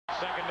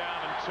Second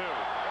down and 2.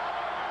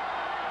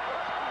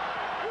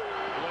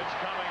 Blitz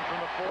coming from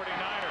the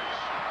 49ers.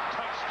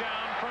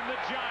 Touchdown from the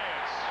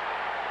Giants.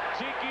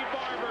 Tiki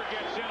Barber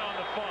gets in on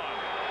the fun.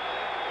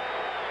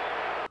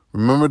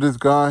 Remember this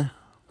guy?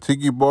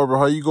 Tiki Barber,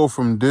 how you go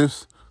from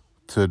this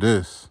to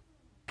this?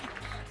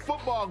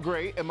 Football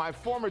great, and my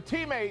former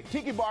teammate,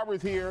 Tiki Barber,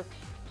 is here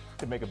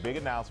to make a big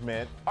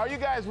announcement. Are you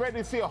guys ready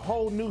to see a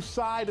whole new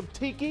side of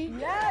Tiki?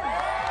 Yes!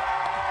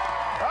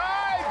 All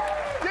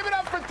right, give it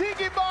up for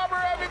Tiki Barber,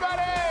 everybody!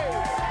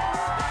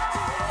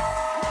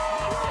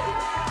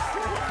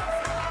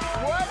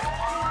 What is up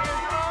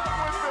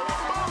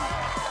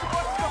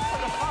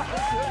with the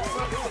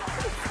boots?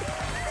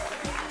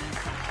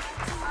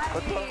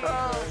 What's going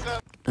on?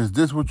 Is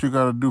this what you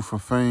gotta do for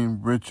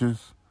fame,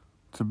 riches,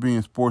 to be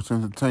in sports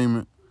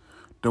entertainment?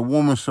 The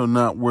woman shall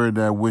not wear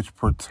that which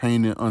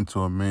pertaineth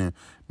unto a man,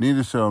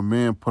 neither shall a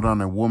man put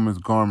on a woman's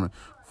garment.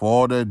 For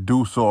all that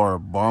do so are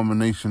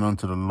abomination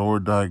unto the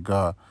Lord thy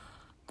God.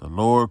 The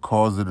Lord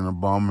calls it an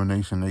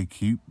abomination. They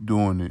keep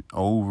doing it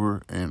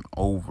over and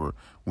over.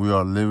 We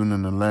are living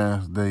in the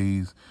last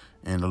days,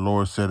 and the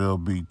Lord said it'll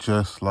be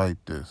just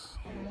like this.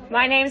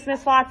 My name's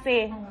Miss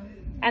Watsy,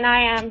 and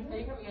I am...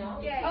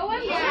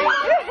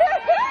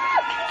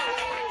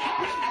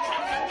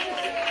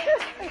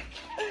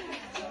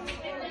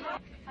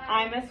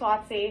 I'm Miss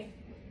Watsy,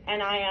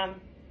 and I am...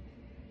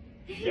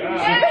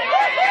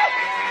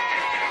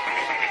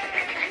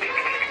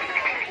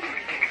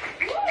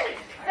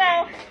 So,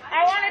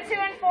 I wanted to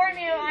inform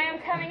you I am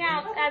coming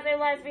out as a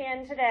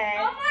lesbian today.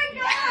 Oh my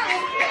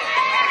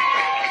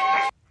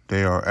God!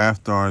 They are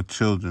after our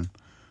children.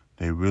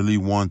 They really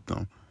want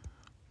them.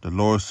 The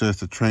Lord says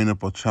to train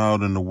up a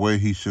child in the way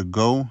he should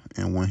go,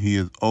 and when he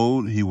is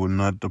old, he will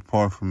not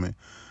depart from it.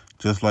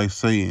 Just like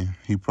Satan,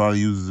 he probably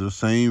uses the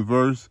same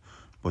verse,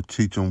 but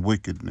teach them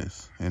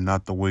wickedness and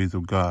not the ways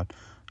of God.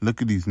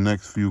 Look at these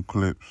next few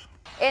clips.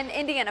 An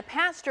Indiana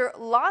pastor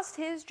lost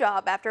his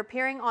job after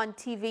appearing on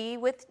TV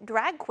with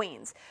drag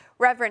queens.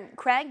 Reverend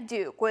Craig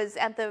Duke was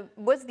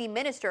the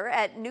minister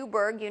at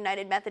Newburgh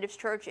United Methodist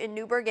Church in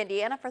Newburgh,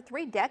 Indiana for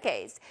 3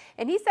 decades.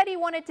 And he said he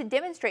wanted to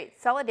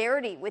demonstrate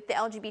solidarity with the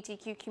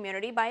LGBTQ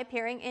community by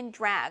appearing in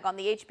drag on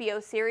the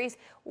HBO series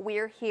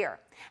We're Here.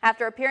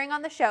 After appearing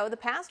on the show, the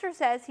pastor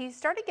says he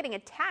started getting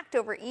attacked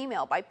over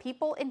email by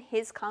people in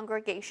his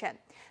congregation.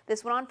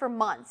 This went on for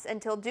months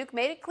until Duke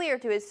made it clear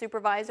to his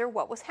supervisor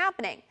what was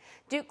happening.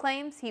 Duke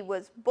claims he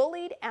was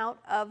bullied out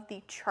of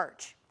the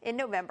church. In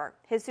November,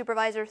 his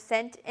supervisor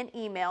sent an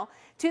email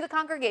to the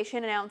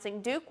congregation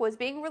announcing Duke was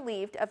being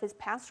relieved of his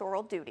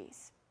pastoral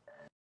duties.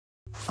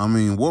 I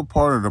mean, what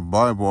part of the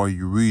Bible are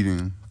you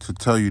reading to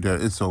tell you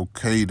that it's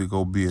okay to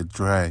go be a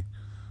drag?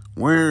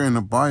 Where in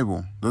the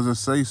Bible does it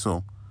say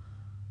so?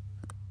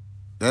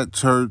 That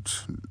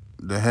church,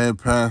 the head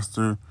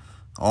pastor,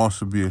 all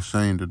should be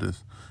ashamed of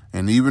this.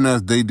 And even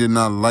as they did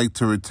not like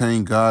to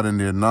retain God in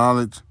their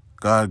knowledge,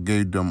 God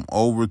gave them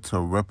over to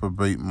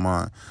reprobate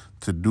mind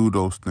to do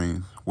those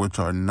things which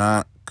are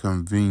not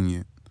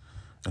convenient.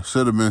 There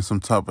should have been some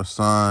type of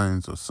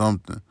signs or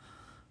something.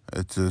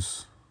 It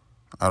just,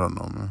 I don't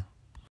know, man.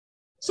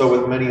 So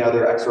with many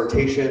other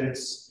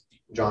exhortations,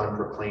 John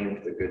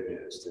proclaimed the good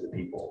news to the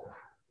people.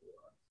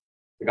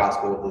 The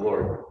gospel of the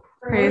Lord.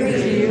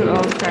 Praise to you,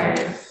 O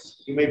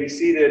Christ. You may be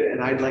seated,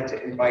 and I'd like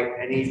to invite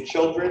any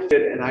children, or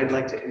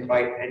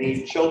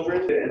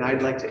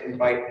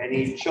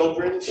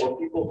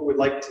people who would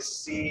like to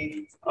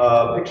see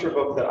a picture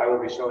book that I will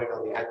be showing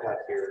on the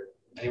iPad here.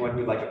 Anyone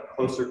who'd like a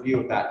closer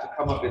view of that, to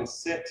come up and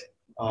sit.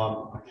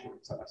 Come up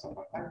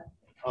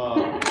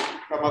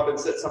and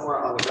sit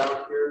somewhere on the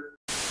ground here.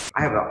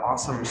 I have an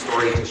awesome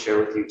story to share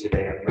with you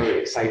today. I'm really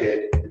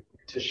excited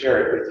to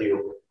share it with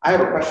you. I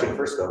have a question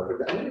first, though.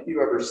 Have any of you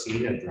ever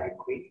seen a drag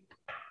queen?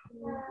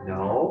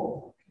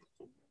 No?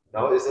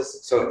 No? This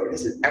is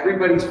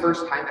everybody's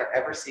first time they're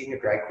ever seeing a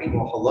drag queen?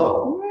 Well,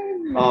 hello.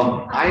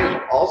 I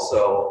am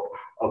also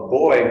a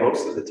boy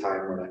most of the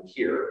time when I'm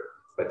here,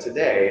 but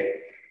today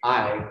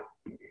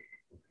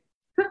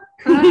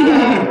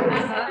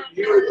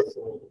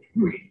beautiful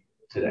queen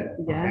today.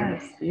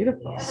 Yes,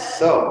 beautiful.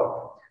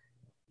 So,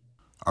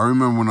 I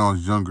remember when I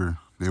was younger,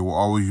 they will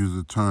always use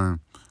the term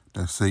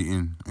that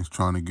Satan is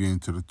trying to get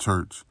into the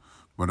church.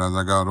 But as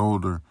I got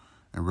older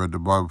and read the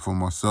Bible for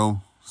myself,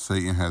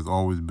 Satan has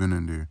always been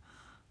in there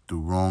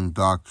through wrong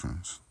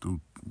doctrines,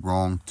 through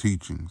wrong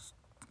teachings,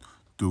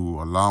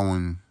 through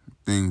allowing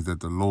things that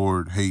the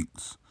Lord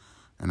hates.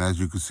 And as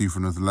you can see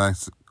from this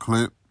last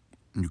clip,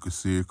 you can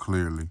see it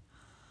clearly.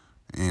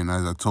 And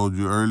as I told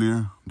you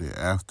earlier, they're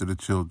after the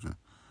children.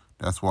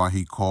 That's why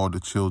he called the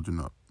children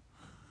up.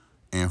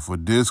 And for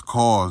this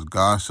cause,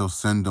 God shall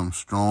send them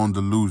strong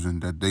delusion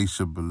that they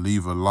should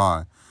believe a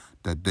lie,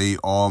 that they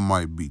all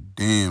might be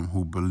damned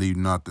who believe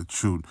not the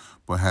truth,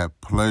 but have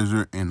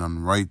pleasure in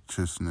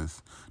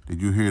unrighteousness.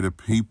 Did you hear the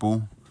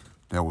people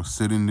that were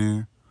sitting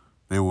there?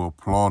 They were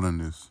applauding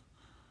this,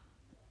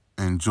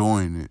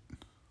 enjoying it.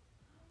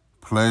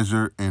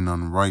 Pleasure in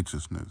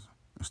unrighteousness.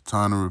 It's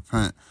time to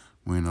repent.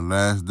 We're in the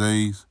last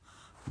days.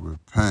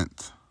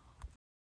 Repent.